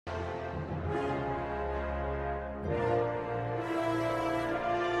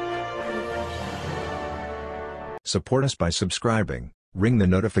Support us by subscribing, ring the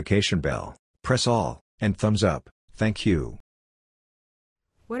notification bell, press all, and thumbs up. Thank you.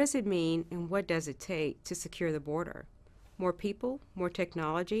 What does it mean and what does it take to secure the border? More people, more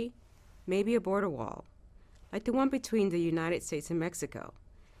technology, maybe a border wall, like the one between the United States and Mexico.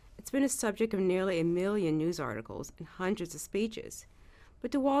 It's been a subject of nearly 1 million news articles and hundreds of speeches.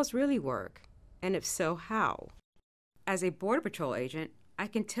 But do walls really work? And if so, how? As a Border Patrol agent, I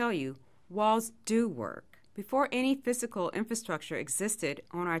can tell you walls do work. Before any physical infrastructure existed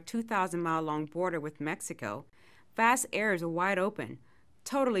on our 2,000-mile-long border with Mexico, vast areas were wide open,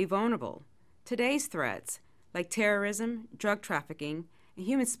 totally vulnerable. Today's threats, like terrorism, drug trafficking, and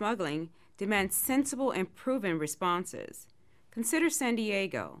human smuggling, demand sensible and proven responses. Consider San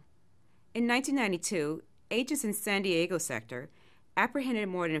Diego. In 1992, agents in San Diego sector apprehended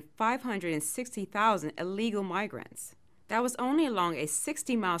more than 560,000 illegal migrants. That was only along a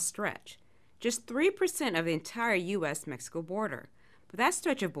 60-mile stretch, just 3% of the entire U.S.-Mexico border. But that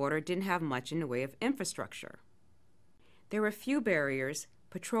stretch of border didn't have much in the way of infrastructure. There were few barriers,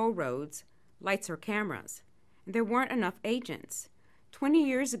 patrol roads, lights or cameras, and there weren't enough agents. 20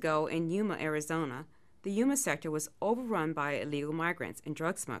 years ago in Yuma, Arizona, the Yuma sector was overrun by illegal migrants and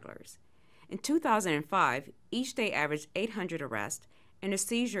drug smugglers. In 2005, each day averaged 800 arrests and a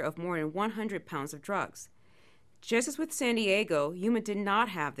seizure of more than 100 pounds of drugs. Just as with San Diego, Yuma did not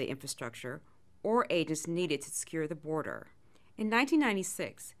have the infrastructure or agents needed to secure the border. In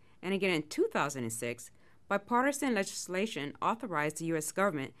 1996, and again in 2006, bipartisan legislation authorized the U.S.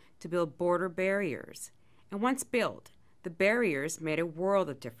 government to build border barriers. And once built, the barriers made a world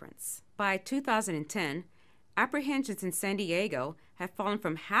of difference. By 2010, apprehensions in San Diego had fallen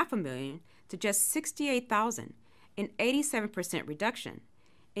from 500,000 to just 68,000, an 87% reduction.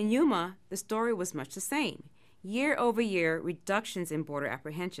 In Yuma, the story was much the same. Year-over-year reductions in border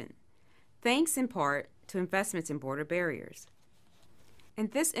apprehension, thanks in part to investments in border barriers.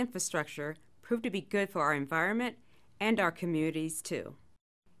 And this infrastructure proved to be good for our environment and our communities too.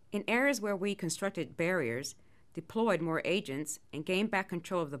 In areas where we constructed barriers, deployed more agents, and gained back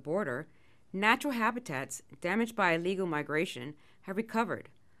control of the border, natural habitats damaged by illegal migration have recovered.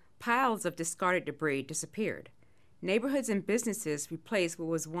 Piles of discarded debris disappeared. Neighborhoods and businesses replaced what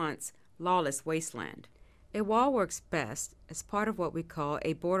was once lawless wasteland. A wall works best as part of what we call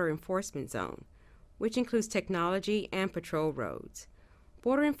a border enforcement zone, which includes technology and patrol roads.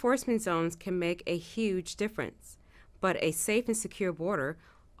 Border enforcement zones can make a huge difference, but a safe and secure border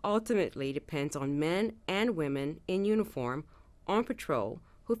ultimately depends on men and women in uniform on patrol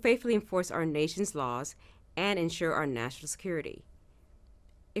who faithfully enforce our nation's laws and ensure our national security.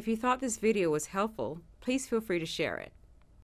 If you thought this video was helpful, please feel free to share it.